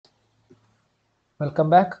Welcome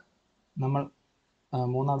back. നമ്മൾ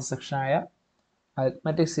മൂന്നാമത്തെ സെക്ഷനായ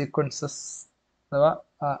arithmetic sequences അഥവാ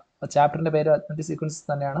ചാപ്റ്ററിൻ്റെ പേര് അരിത്മെറ്റിക് സീക്വൻസസ്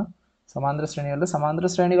തന്നെയാണ്. സമാന്തര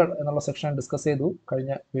ശ്രേണികൾ എന്നുള്ള സെക്ഷൻ ഡിസ്കസ് ചെയ്തു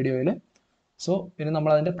കഴിഞ്ഞ വീഡിയോയിൽ. സോ ഇനി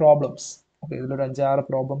നമ്മൾ അതിൻ്റെ പ്രോബ്ലംസ്, ഓക്കെ, ഇതിലൊരു 5-6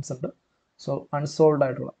 പ്രോബ്ലംസ് ഉണ്ട്. സോ അൺസോൾവ്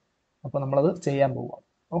ആയിട്ടുള്ള, അപ്പോൾ നമ്മളത് ചെയ്യാൻ പോവുകയാണ്.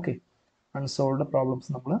 ഓക്കെ, അൺസോൾവ്ഡ്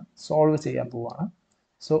പ്രോബ്ലംസ് നമ്മൾ സോൾവ് ചെയ്യാൻ പോവുകയാണ്.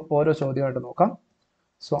 സോ ഓരോ ചോദ്യമായിട്ട് നോക്കാം.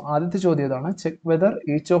 സോ ആദ്യത്തെ ചോദ്യം ഇതാണ്: check whether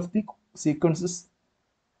each of the sequences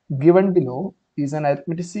given below is an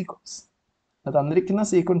arithmetic sequence. അത് തന്നിരിക്കുന്ന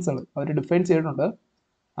സീക്വൻസുകൾ അവർ ഡിഫൈൻ ചെയ്തിട്ടുണ്ട്,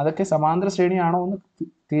 അതൊക്കെ സമാന്തര ശ്രേണിയാണോ എന്ന്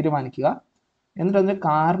തീരുമാനിക്കുക, എന്നിട്ട് അതിൻ്റെ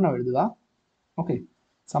കാരണം എഴുതുക. ഓക്കെ,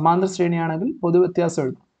 സമാന്തര ശ്രേണിയാണെങ്കിൽ പൊതുവ്യത്യാസം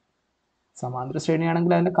എഴുതും. സമാന്തര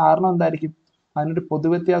ശ്രേണിയാണെങ്കിൽ അതിൻ്റെ കാരണം എന്തായിരിക്കും? അതിനൊരു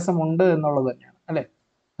പൊതുവ്യത്യാസം ഉണ്ട് എന്നുള്ളത് തന്നെയാണ്, അല്ലേ?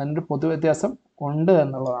 അതിനൊരു പൊതുവ്യത്യാസം ഉണ്ട്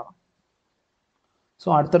എന്നുള്ളതാണ്. സോ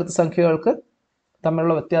അടുത്തടുത്ത സംഖ്യകൾക്ക്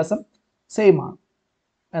തമ്മിലുള്ള വ്യത്യാസം സെയിം ആണ്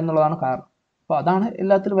എന്നുള്ളതാണ് കാരണം. അപ്പോൾ അതാണ്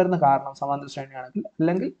എല്ലാത്തിലും വരുന്ന കാരണം സമാന്തര ശ്രേണിയാണെങ്കിൽ.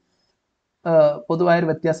 അല്ലെങ്കിൽ പൊതുവായൊരു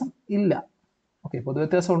വ്യത്യാസം ഇല്ല. ഓക്കെ,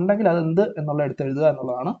 പൊതുവ്യത്യാസം ഉണ്ടെങ്കിൽ അത് എന്ത് എന്നുള്ള എടുത്ത് എഴുതുക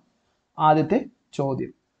എന്നുള്ളതാണ് ആദ്യത്തെ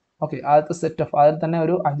ചോദ്യം. ഓക്കെ, ആദ്യത്തെ സെറ്റ് ഓഫ് അതിൽ തന്നെ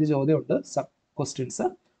ഒരു 5 ചോദ്യമുണ്ട്, സബ് ക്വസ്റ്റ്യൻസ്.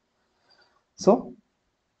 സോ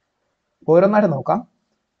ഓരോന്നായിട്ട് നോക്കാം.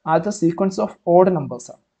 ആദ്യത്തെ സീക്വൻസ് ഓഫ് ഓഡ് നമ്പേഴ്സ്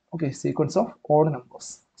ആണ്. Okay, sequence of odd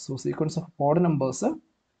numbers. So sequence of odd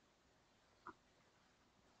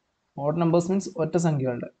numbers means ഒറ്റ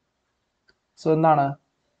സംഖ്യകളുടെ. സോ എന്താണ്?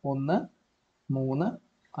 1, 3,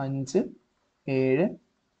 5, 7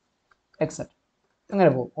 എക്സെട്ര അങ്ങനെ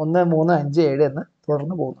പോകും. 1, 3, 5, 7 എന്ന്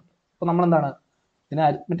തുടർന്ന് പോകുന്നുണ്ട്. അപ്പോൾ നമ്മളെന്താണ് ഇതിന്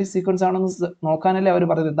അരിത്മെറ്റിക് സീക്വൻസ് ആണെന്ന് നോക്കാനല്ലേ അവർ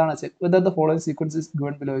പറയുന്നത്. എന്താണ്? Check whether the following sequence is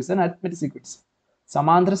given below is an arithmetic sequence.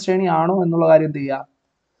 സമാന്തര ശ്രേണി ആണോ എന്നുള്ള കാര്യം എന്ത് ചെയ്യുക?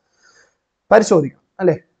 പരിശോധിക്കണം,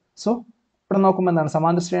 അല്ലേ? സോ ഇവിടെ നോക്കുമ്പോൾ എന്താണ്?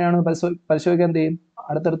 സമാന്തര ശ്രേണിയാണെന്ന് പരിശോധിക്കാൻ എന്ത് ചെയ്യും?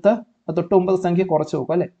 അടുത്തടുത്ത് തൊട്ട് 9 സംഖ്യ കുറച്ച്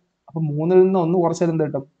നോക്കും, അല്ലേ? അപ്പോൾ 3ൽ നിന്ന് 1 കുറച്ചാൽ എന്ത്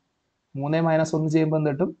കിട്ടും? 3 - 1 ചെയ്യുമ്പോൾ എന്ത്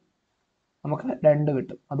കിട്ടും? നമുക്ക് 2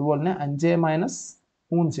 കിട്ടും. അതുപോലെ തന്നെ 5 -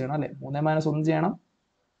 3 ചെയ്യണം, അല്ലേ? 3 - 1 ചെയ്യണം,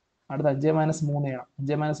 അടുത്ത് 5 - 3 ചെയ്യണം.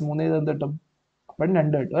 5 - 3 ചെയ്ത് എന്ത് കിട്ടും? അപ്പോഴും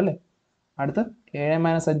 2 കിട്ടും, അല്ലേ? അടുത്ത് 7 -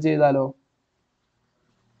 5 ചെയ്താലോ?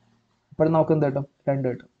 അപ്പോഴും നമുക്ക് എന്ത് കിട്ടും? 2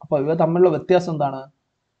 കിട്ടും. അപ്പോൾ ഇവ തമ്മിലുള്ള വ്യത്യാസം എന്താണ്?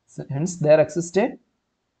 Hence there exists a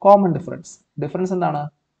common difference. Difference എന്താണ്?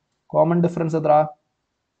 കോമൺ ഡിഫറൻസ് എത്ര?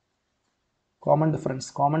 കോമൺ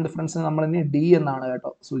ഡിഫറൻസ് നമ്മൾ ഇനി ഡി എന്നാണ് കേട്ടോ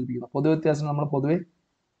സൂചിപ്പിക്കുന്നത്. പൊതുവ്യത്യാസം നമ്മൾ പൊതുവെ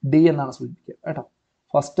ഡി എന്നാണ് സൂചിപ്പിക്കുക കേട്ടോ.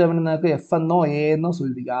 ഫസ്റ്റ് ടേമിന് നിങ്ങൾക്ക് എഫ് എന്നോ എ എന്നോ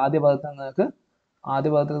സൂചിപ്പിക്കുക. ആദ്യ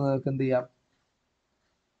പദത്തിൽ നിങ്ങൾക്ക് എന്ത് ചെയ്യാം?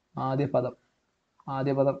 ആദ്യ പദം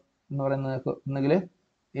എന്ന് പറയുന്നത് നിങ്ങൾക്ക് ഒന്നുകിൽ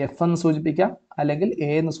എഫ് എന്ന് സൂചിപ്പിക്കാം, അല്ലെങ്കിൽ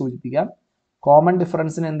എ എന്ന് സൂചിപ്പിക്കാം. കോമൺ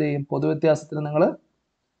ഡിഫറൻസിന് എന്ത് ചെയ്യും? പൊതുവ്യത്യാസത്തിന് നിങ്ങൾ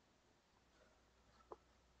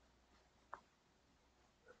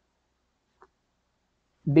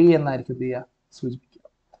ഡി എന്നായിരിക്കും എന്ത് ചെയ്യുക? സൂചിപ്പിക്കുക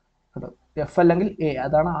കേട്ടോ. എഫ് അല്ലെങ്കിൽ എ,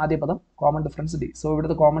 അതാണ് ആദ്യ പദം. Common difference D. സോ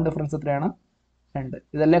ഇവിടുത്തെ കോമൺ ഡിഫറൻസ് എത്രയാണ്? 2.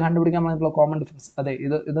 ഇതല്ലേ കണ്ടുപിടിക്കാൻ വേണ്ടിയിട്ടുള്ള കോമൺ ഡിഫറൻസ്. അതെ,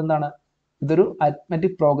 ഇതെന്താണ്? ഇതൊരു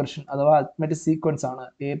അരിത്മെറ്റിക് പ്രോഗ്രഷൻ അഥവാ അരിത്മെറ്റിക് സീക്വൻസ് ആണ്,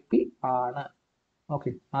 എ പി ആണ്.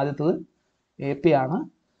 ഓക്കെ, ആദ്യത്തത് എ പി ആണ്,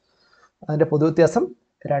 അതിന്റെ പൊതുവ്യത്യാസം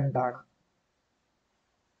 2 ആണ്.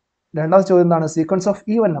 രണ്ടാമത്തെ ചോദ്യം എന്താണ്? സീക്വൻസ് ഓഫ്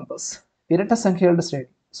ഈവൻ നമ്പേഴ്സ്, ഇരട്ട സംഖ്യകളുടെ ശ്രേണി.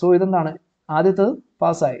 സോ ഇതെന്താണ്? ആദ്യത്തത്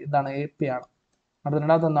പാസ്സായി, എന്താണ്? എ പി ആണ്. അടുത്ത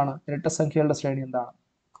രണ്ടാമത്തെ എന്താണ്? ഇരട്ട സംഖ്യകളുടെ ശ്രേണി എന്താണ്?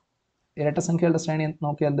 ഇരട്ട സംഖ്യകളുടെ ശ്രേണി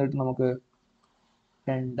നോക്കിയാൽ എന്ത് കിട്ടും നമുക്ക്?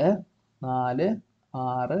 2, 4,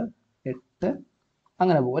 6, 8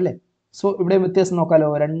 അങ്ങനെ പോകും, അല്ലേ? സോ ഇവിടെ വ്യത്യാസം നോക്കാലോ.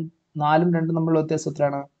 4ഉം 2ഉം തമ്മിലുള്ള വ്യത്യാസം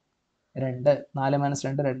എത്രയാണ്? 2. 4 -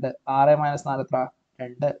 2 2. 6 - 4 എത്ര?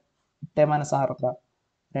 2. 8 - 6 എത്ര?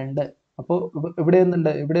 2. അപ്പോൾ ഇവിടെ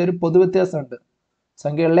എന്തുണ്ട്? ഇവിടെ ഒരു പൊതുവ്യത്യാസമുണ്ട്.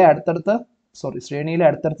 ശ്രേണിയിലെ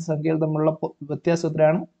അടുത്തടുത്ത സംഖ്യകൾ തമ്മിലുള്ള വ്യത്യാസം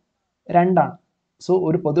എത്രയാണ്? 2 ആണ്. സോ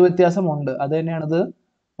ഒരു പൊതുവ്യത്യാസം ഉണ്ട്. അത് തന്നെയാണിത്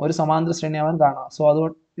ഒരു സമാന്തര ശ്രേണിയാവാൻ കാണാം. സോ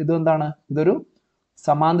അതുകൊണ്ട് ഇതെന്താണ്? ഇതൊരു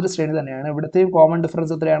സമാന്തര ശ്രേണി തന്നെയാണ്. ഇവിടുത്തെയും കോമൺ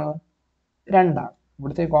ഡിഫറൻസ് എത്രയാണ്? 2 ആണ്.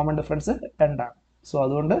 ഇവിടുത്തെ കോമൺ ഡിഫറൻസ് 2 ആണ്. സോ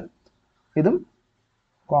അതുകൊണ്ട് ഇതും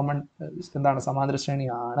കോമൺ എന്താണ്? സമാന്തര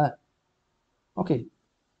ശ്രേണിയാണ്. Okay,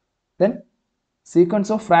 then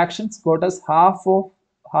sequence of fractions got us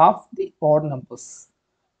half the odd numbers.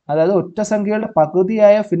 അതായത് ഒറ്റ സംഖ്യകളുടെ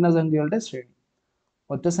പകുതിയായ ഭിന്നസംഖ്യകളുടെ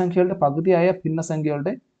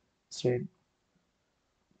ശ്രേണി.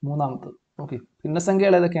 മൂന്നാമത്തത്. ഓക്കെ,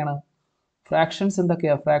 ഭിന്നസംഖ്യകൾ ഏതൊക്കെയാണ്? ഫ്രാക്ഷൻസ്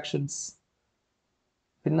എന്തൊക്കെയാ? ഫ്രാക്ഷൻസ്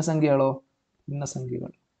ഭിന്നസംഖ്യകളോ?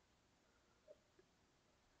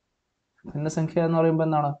 ഭിന്നസംഖ്യ എന്ന് പറയുമ്പോൾ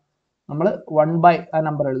എന്താണ്? നമ്മൾ 1/, ആ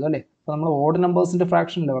നമ്പർ എഴുതും, അല്ലേ? അപ്പോൾ നമ്മൾ ഓഡ് നമ്പേഴ്സിന്റെ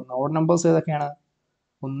ഫ്രാക്ഷനിൽ പറഞ്ഞു. ഓഡ് നമ്പേഴ്സ് ഏതൊക്കെയാണ്?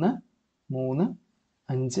 1, 3,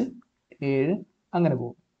 5, 7 അങ്ങനെ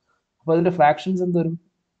പോകും. അപ്പോൾ ഇതിന്റെ ഫ്രാക്ഷൻസ് എന്ത് വരും?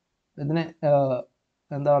 ഇതിനെ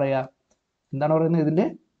എന്താണ് പറയുന്നത്? ഇതിന്റെ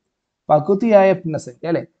പകുതിയായ ഭിന്നസംഖ്യ,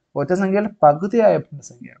 അല്ലേ? ഒറ്റ സംഖ്യയുടെ പകുതിയായ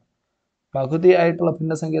ഭിന്നസംഖ്യയാണ്. പകുതി ആയിട്ടുള്ള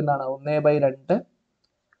ഭിന്നസംഖ്യ എന്താണ്? 1/2,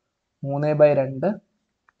 3/2,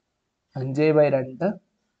 5/2,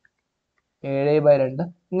 7/2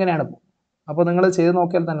 ഇങ്ങനെയാണ് പോകും. അപ്പോൾ നിങ്ങൾ ചെയ്ത്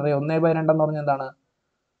നോക്കിയാൽ തന്നെ അറിയാം 1/2 എന്ന് പറഞ്ഞാൽ എന്താണ്?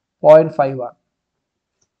 0.5 ആണ്.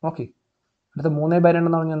 ഓക്കെ. അടുത്ത 3/2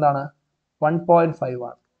 എന്ന് പറഞ്ഞാൽ എന്താണ്? 1.5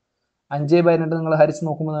 ആണ്. 5/2 നിങ്ങൾ ഹരിച്ച്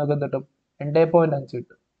നോക്കുമ്പോൾ നിങ്ങൾക്ക് എന്ത് കിട്ടും? 2.5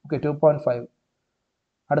 കിട്ടും. ഓക്കെ, 2.5.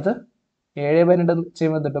 അടുത്ത് 7/2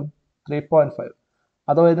 ചെയ്യുമ്പോൾ എന്ത് കിട്ടും? 3.5.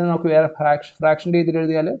 അതോ ഇത് നമുക്ക് വേറെ ഫ്രാക്ഷൻ രീതിയിൽ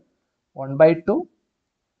എഴുതിയാൽ 1/2,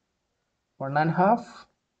 1.5,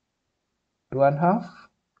 2.5,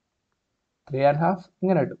 3.5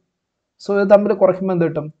 ഇങ്ങനെ കിട്ടും. സോ ഇത് തമ്മിൽ കുറയ്ക്കുമ്പോൾ എന്ത്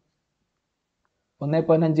കിട്ടും?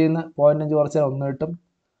 1.5 നിന്ന് 0.5 കുറച്ചാൽ 1 കിട്ടും.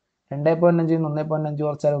 2.5 നിന്ന് 1.5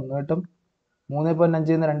 കുറച്ചാൽ 1 കിട്ടും. 3.5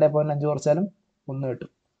 നിന്ന് 2.5 കുറച്ചാലും 1 കിട്ടും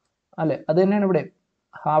അല്ലേ? അത് തന്നെയാണ് ഇവിടെ.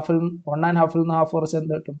 1.5 നിന്ന് ഹാഫ് കുറച്ചാൽ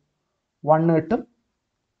എന്ത് കിട്ടും? 1 കിട്ടും.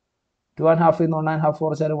 2.5 നിന്ന് 1.5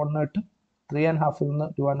 കുറച്ചാലും 1 കിട്ടും. 3.5 നിന്ന്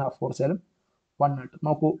 2.5 കുറച്ചാലും 1 കിട്ടും.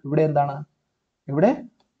 നോക്കൂ, ഇവിടെ എന്താണ്? ഇവിടെ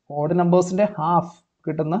ഓഡ് നമ്പേഴ്സിന്റെ ഹാഫ്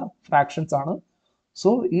കിട്ടുന്ന ഫ്രാക്ഷൻസ് ആണ്. സോ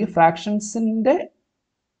ഈ ഫ്രാക്ഷൻസിന്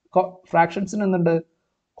എന്തുണ്ട്?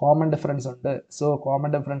 കോമൺ ഡിഫറൻസ് ഉണ്ട്. സോ കോമൺ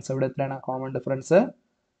ഡിഫറൻസ് ഇവിടെ എത്രയാണ്? കോമൺ ഡിഫറൻസ്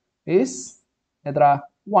ഈസ് എത്ര?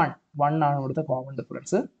 1 ആണ് ഇവിടുത്തെ common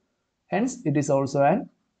difference. Hence it is also an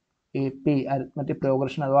AP, arithmetic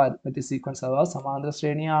progression അഥവാ അരിത്മെറ്റിക് സീക്വൻസ് അഥവാ സമാന്തര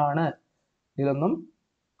ശ്രേണിയാണ്. ഇതൊന്നും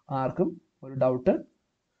ആർക്കും ഒരു ഡൗട്ട്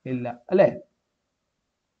ഇല്ല അല്ലേ?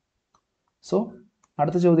 സോ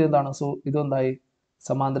അടുത്ത ചോദ്യം എന്താണ്? സോ ഇതെന്തായി?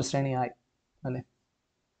 സമാന്തര ശ്രേണിയായി അല്ലേ?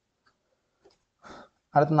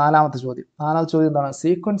 അടുത്ത നാലാമത്തെ ചോദ്യം എന്താണ്?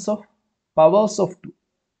 Sequence of powers of 2.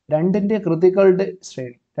 രണ്ടിന്റെ കൃതികളുടെ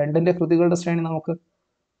ശ്രേണി. രണ്ടിന്റെ കൃതികളുടെ ശ്രേണി നമുക്ക്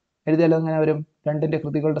എഴുതിയാലോ? എങ്ങനെ വരും? രണ്ടിന്റെ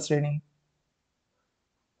കൃതികളുടെ ശ്രേണി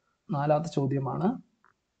നാലാമത്തെ ചോദ്യമാണ്.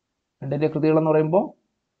 രണ്ടിന്റെ കൃതികൾ എന്ന് പറയുമ്പോൾ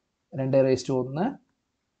 2/1,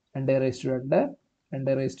 2/2,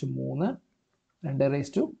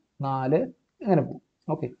 2/3, 2/4 ഇങ്ങനെ പോകും.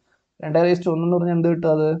 ഓക്കെ. 2/1 എന്ന് പറഞ്ഞാൽ എന്ത്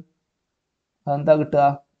കിട്ടുക? അതെന്താ കിട്ടുക?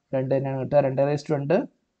 2 തന്നെയാണ് കിട്ടുക. 2/2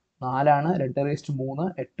 4ആണ്. 2/3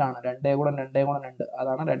 8ആണ്. 2 ഗുണം 2 ഗുണം 2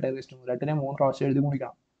 അതാണ് 2/3. 2നെ 3 പ്രാവശ്യം എഴുതി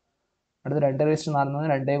ഗുണിക്കണം. അടുത്ത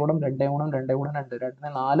 2/4 2 ഗുണം 2 ഗുണം 2 ഗുണം 2. 2നെ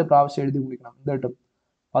 4 പ്രാവശ്യം എഴുതി ഗുണിക്കണം. എന്ത് കിട്ടും?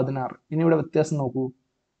 16. ഇനി ഇവിടെ വ്യത്യാസം നോക്കൂ.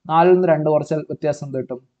 4ൽ നിന്ന് 2 കുറച്ചാൽ വ്യത്യാസം എന്ത്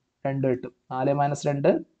കിട്ടും? 2 കിട്ടും. 4 -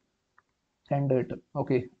 2 2 കിട്ടും.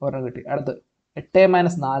 ഓക്കെ, ഒരെണ്ണം കിട്ടി. അടുത്ത് 8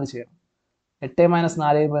 - 4 ചെയ്യണം. 8 -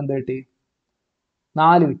 4 ചെയ്യുമ്പോൾ എന്ത് കിട്ടി?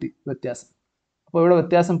 4 കിട്ടി വ്യത്യാസം. അപ്പോൾ ഇവിടെ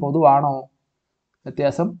വ്യത്യാസം പൊതുവാണോ?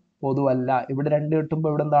 വ്യത്യാസം പൊതുവല്ല. ഇവിടെ 2 കിട്ടുമ്പോൾ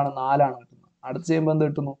ഇവിടെ എന്താണ്? 4 ആണ് കിട്ടുന്നത്. അടുത്ത് ചെയ്യുമ്പോൾ എന്ത്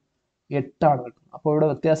കിട്ടുന്നു? 8 ആണ് കിട്ടുന്നത്. അപ്പോൾ ഇവിടെ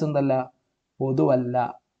വ്യത്യാസം എന്തല്ല? പൊതുവല്ല.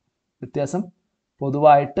 വ്യത്യാസം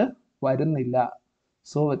പൊതുവായിട്ട് വരുന്നില്ല.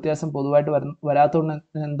 സോ വ്യത്യാസം പൊതുവായിട്ട് വരാത്തതുകൊണ്ട്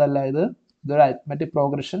എന്തല്ല ഇത്? ഇതൊരു അരിത്മെറ്റിക്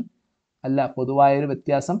പ്രോഗ്രഷൻ അല്ല. പൊതുവായൊരു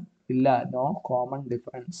വ്യത്യാസം ഇല്ല. No common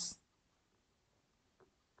difference.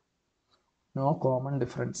 No common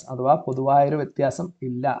difference അഥവാ പൊതുവായൊരു വ്യത്യാസം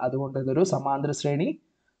ഇല്ല. അതുകൊണ്ട് ഇതൊരു സമാന്തര ശ്രേണി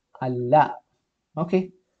അല്ല. ഓക്കെ.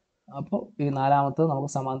 അപ്പോൾ ഈ നാലാമത്തത്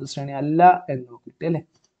നമുക്ക് സമാന്തര ശ്രേണി അല്ല എന്ന് കിട്ടി അല്ലേ?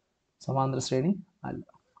 സമാന്തര ശ്രേണി അല്ല.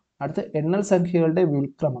 അടുത്ത എണ്ണൽ സംഖ്യകളുടെ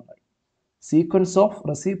വ്യുൽക്രമങ്ങൾ. Sequence of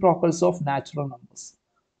reciprocals of natural numbers.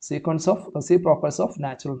 Sequence of reciprocals of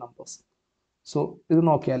natural numbers. So ഇത്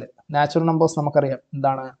നോക്കിയാൽ നാച്ചുറൽ നമ്പേഴ്സ് നമുക്കറിയാം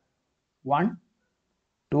എന്താണ്? 1,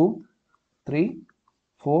 2, 3,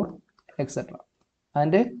 4 എക്സെട്ര.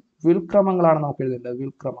 അതിൻ്റെ വ്യുൽക്രമങ്ങളാണ് നമുക്ക് എഴുതേണ്ടത്.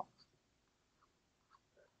 വ്യുൽക്രമം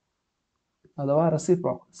അഥവാ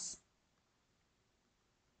റെസിപ്രോക്കൽസ്.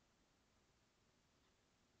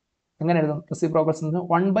 എങ്ങനെ എഴുതും? റെസിപ്രോക്കൽസ് എന്ന്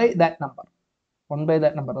 1/that number.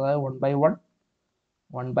 1/that number അതായത് 1/1,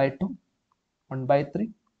 1/2, 1/3,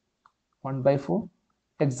 1/4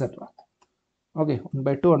 എക്സെട്ര. Okay,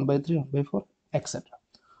 1/2, 1/3, 1/4 etcetera.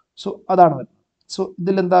 സോ അതാണ് വരുന്നത്. സോ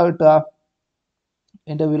ഇതിലെന്താ കിട്ടുക?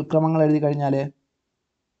 എൻ്റെ വ്യുൽക്രമങ്ങൾ എഴുതി കഴിഞ്ഞാൽ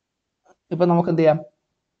ഇപ്പം നമുക്ക് എന്ത് ചെയ്യാം?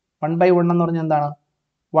 1/1 എന്ന് പറഞ്ഞാൽ എന്താണ്?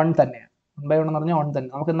 1 തന്നെയാണ്. 1/1 എന്ന് പറഞ്ഞാൽ 1 തന്നെ.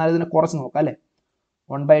 നമുക്ക് എന്നാലും ഇതിനെ കുറച്ച് നോക്കാം അല്ലേ?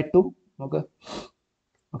 1/2 നമുക്ക്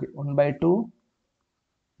ഓക്കെ 1/2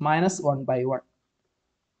 മൈനസ് 1/1.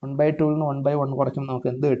 1/2 നിന്ന് 1/1 കുറയ്ക്കുമ്പോൾ നമുക്ക്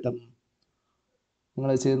എന്ത് കിട്ടും? നിങ്ങൾ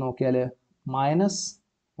ചെയ്ത് നോക്കിയാൽ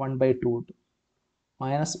 -1/2 കിട്ടും.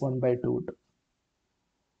 -1/2 കിട്ടും.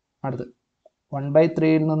 അടുത്ത്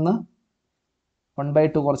 1/3യിൽ നിന്ന്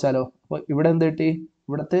 1/2 കുറച്ചാലോ? അപ്പോൾ ഇവിടെ എന്ത് കിട്ടി?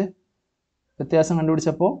 ഇവിടുത്തെ വ്യത്യാസം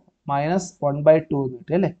കണ്ടുപിടിച്ചപ്പോൾ -1/2 എന്ന്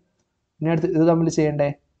കിട്ടി അല്ലേ? ഇനി അടുത്ത് ഇത് തമ്മിൽ ചെയ്യണ്ടേ?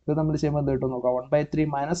 ഇത് തമ്മിൽ ചെയ്യുമ്പോൾ എന്ത് കിട്ടും നോക്കാം. 1/3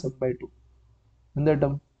 - 1/2 എന്ത്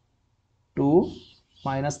കിട്ടും? 2 -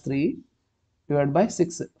 3 /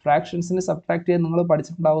 6. ഫ്രാക്ഷൻസിന് സബ്ട്രാക്ട് ചെയ്യാൻ നിങ്ങൾ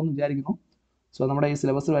പഠിച്ചിട്ടുണ്ടാവുമെന്ന് വിചാരിക്കുന്നു. സോ നമ്മുടെ ഈ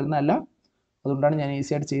സിലബസിൽ വരുന്നതല്ല, അതുകൊണ്ടാണ് ഞാൻ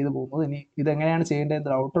ഈസി ആയിട്ട് ചെയ്തു പോകുന്നത്. ഇനി ഇതെങ്ങനെയാണ് ചെയ്യേണ്ടത്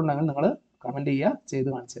ഡൗട്ട് ഉണ്ടെങ്കിൽ നിങ്ങൾ കമൻറ്റ് ചെയ്യുക, ചെയ്ത്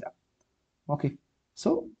കാണിച്ചു തരാം. ഓക്കെ, സോ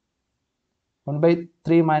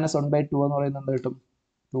 1/3 മൈനസ് 1/2 എന്ന് പറയുന്നത് എന്ത് കിട്ടും?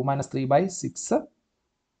 2 മൈനസ് 3/6,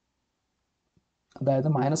 അതായത്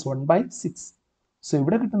 -1/6. സോ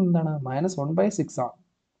ഇവിടെ കിട്ടുന്നത് എന്താണ്? -1/6 ആണ്.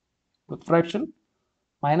 ഫ്രാക്ഷൻ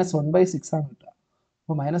 -1/6 ആണ് കിട്ടുക.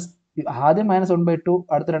 അപ്പോൾ ആദ്യം -1/2,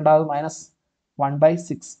 അടുത്ത രണ്ടാമത്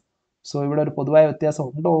 -1/6. സോ ഇവിടെ ഒരു പൊതുവായ വ്യത്യാസം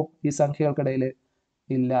ഉണ്ടോ ഈ സംഖ്യകൾക്കിടയിൽ?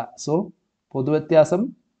 ഇല്ല. സോ പൊതുവ്യത്യാസം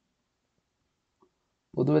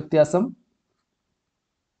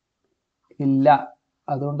ഇല്ല.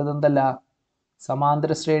 അതുകൊണ്ട് ഇതെന്തല്ല?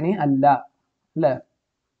 സമാന്തര ശ്രേണി അല്ല, അല്ലേ?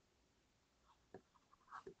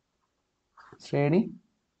 ശ്രേണി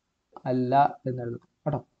അല്ല എന്നെഴുതും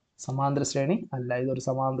കേട്ടോ. സമാന്തര ശ്രേണി അല്ല, ഇതൊരു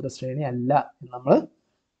സമാന്തര ശ്രേണി അല്ല എന്ന് നമ്മൾ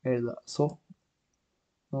എഴുതുക. സോ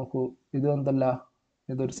നോക്കൂ, ഇത് എന്തല്ല?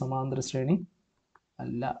 ഇതൊരു സമാന്തര ശ്രേണി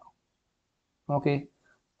അല്ല. ഓക്കെ,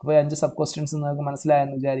 അപ്പോൾ 5 സബ് ക്വസ്റ്റ്യൻസ് നിങ്ങൾക്ക്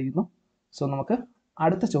മനസ്സിലായെന്ന് വിചാരിക്കുന്നു. സോ നമുക്ക്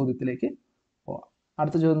അടുത്ത ചോദ്യത്തിലേക്ക് പോവാം.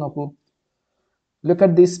 അടുത്ത ചോദ്യം നോക്കൂ. Look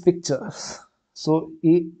at these pictures. So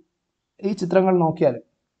ഈ ചിത്രങ്ങൾ നോക്കിയാൽ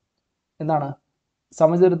എന്താണ്?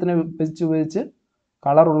 സമചതുരത്തിനെ വിഭജിച്ച്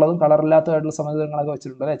കളറുള്ളതും കളറില്ലാത്തതായിട്ടുള്ള സമചതുരങ്ങളൊക്കെ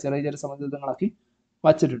വെച്ചിട്ടുണ്ട്, അല്ലേ? ചെറിയ ചെറിയ സമചതുരങ്ങളാക്കി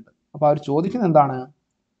വച്ചിട്ടുണ്ട്. അപ്പോൾ അവർ ചോദിക്കുന്നത് എന്താണ്?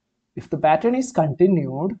 If the pattern is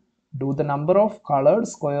continued, do the number of coloured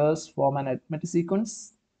squares form an arithmetic sequence,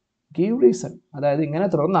 give reason. അതായത് ഇങ്ങനെ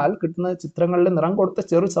തുടർന്നാൽ കിട്ടുന്ന ചിത്രങ്ങളിൽ നിറം കൊടുത്ത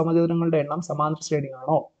ചെറു സമചതുരങ്ങളുടെ എണ്ണം സമാന്തര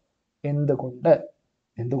ശ്രേണിയാണോ? എന്തുകൊണ്ട്?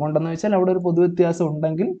 എന്തുകൊണ്ടെന്ന് വെച്ചാൽ അവിടെ ഒരു പൊതുവ്യത്യാസം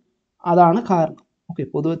ഉണ്ടെങ്കിൽ അതാണ് കാരണം. ഓക്കെ,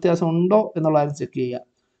 പൊതുവ്യത്യാസം ഉണ്ടോ എന്നുള്ള കാര്യം ചെക്ക് ചെയ്യുക.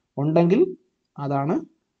 ഉണ്ടെങ്കിൽ അതാണ്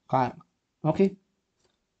കാരണം. ഓക്കെ,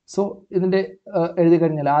 സോ ഇതിൻ്റെ എഴുതി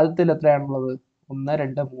കഴിഞ്ഞാൽ ആദ്യത്തിൽ എത്രയാണുള്ളത്? 1,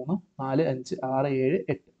 2, 3, 4, 5, 6, 7,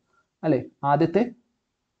 8, അല്ലേ? ആദ്യത്തെ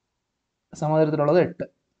സമചതുരത്തിലുള്ളത് 8.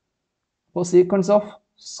 അപ്പോൾ സീക്വൻസ് ഓഫ്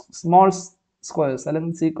സ്മോൾ സ്ക്വയേഴ്സ്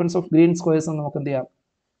അല്ലെങ്കിൽ സീക്വൻസ് ഓഫ് ഗ്രീൻ സ്ക്വയേഴ്സ് എന്ന് നമുക്ക് എന്ത് ചെയ്യാം?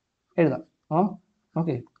 എഴുതാം.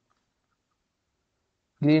 Okay,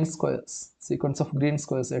 green squares, sequence of green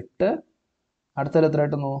squares 8. അടുത്തതിൽ എത്ര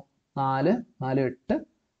കിട്ടുന്നു? 4, 4, 8,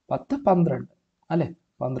 10, 12, അല്ലേ?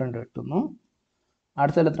 12 കിട്ടുന്നു.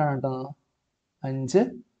 അടുത്തതിൽ എത്രയാണ് കിട്ടുന്നത്? 5,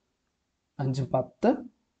 5, 10,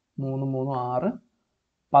 3, 3, 6,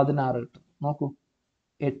 16 കിട്ടും. നോക്കൂ,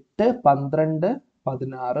 8, 12,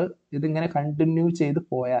 16 ഇതിങ്ങനെ കണ്ടിന്യൂ ചെയ്ത്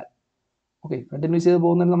പോയാൽ, ഓക്കെ, കണ്ടിന്യൂ ചെയ്ത്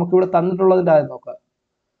പോകുന്നതിന് നമുക്കിവിടെ തന്നിട്ടുള്ളതിൻ്റെ ആദ്യം നോക്കാം.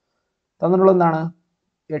 തന്നിട്ടുള്ളത് എന്താണ്?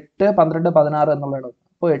 8, 12, 16 എന്നുള്ളതാണ്.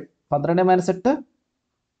 അപ്പോൾ 12 - 8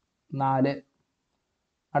 4.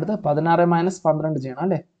 അടുത്ത് 16 - 12 ചെയ്യണം,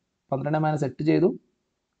 അല്ലേ? 12 - 8 ചെയ്തു,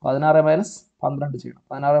 16 - 12 ചെയ്യണം.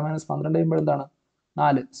 16 - 12 ചെയ്യുമ്പോൾ എന്താണ്?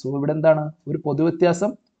 4. സോ ഇവിടെ എന്താണ്? ഒരു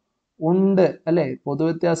പൊതുവ്യത്യാസം ഉണ്ട്, അല്ലേ?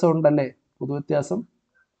 പൊതുവ്യത്യാസം ഉണ്ടല്ലേ? പൊതുവ്യത്യാസം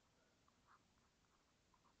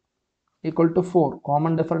ഈക്വൽ ടു 4,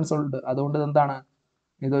 കോമൺ ഡിഫറൻസ് ഉണ്ട്. അതുകൊണ്ട് എന്താണ്?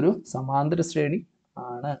 ഇതൊരു സമാന്തര ശ്രേണി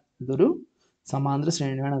ആണ്. ഇതൊരു സമാന്തര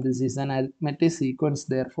ശ്രേണിയാണ്. This is an arithmetic sequence,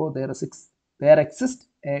 therefore there exists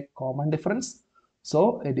a common difference, so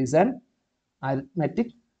it is an arithmetic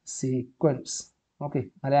sequence. Okay,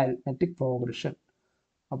 അല്ലെ അരിത്മെറ്റിക് പ്രോഗ്രഷൻ.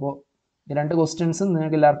 അപ്പോൾ ഈ 2 ക്വസ്റ്റ്യൻസും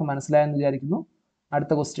നിങ്ങൾക്ക് എല്ലാവർക്കും മനസ്സിലായെന്ന് വിചാരിക്കുന്നു.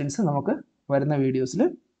 അടുത്ത ക്വസ്റ്റ്യൻസ് നമുക്ക് വരുന്ന വീഡിയോസിൽ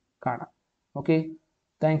കാണാം. Okay,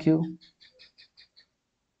 thank you.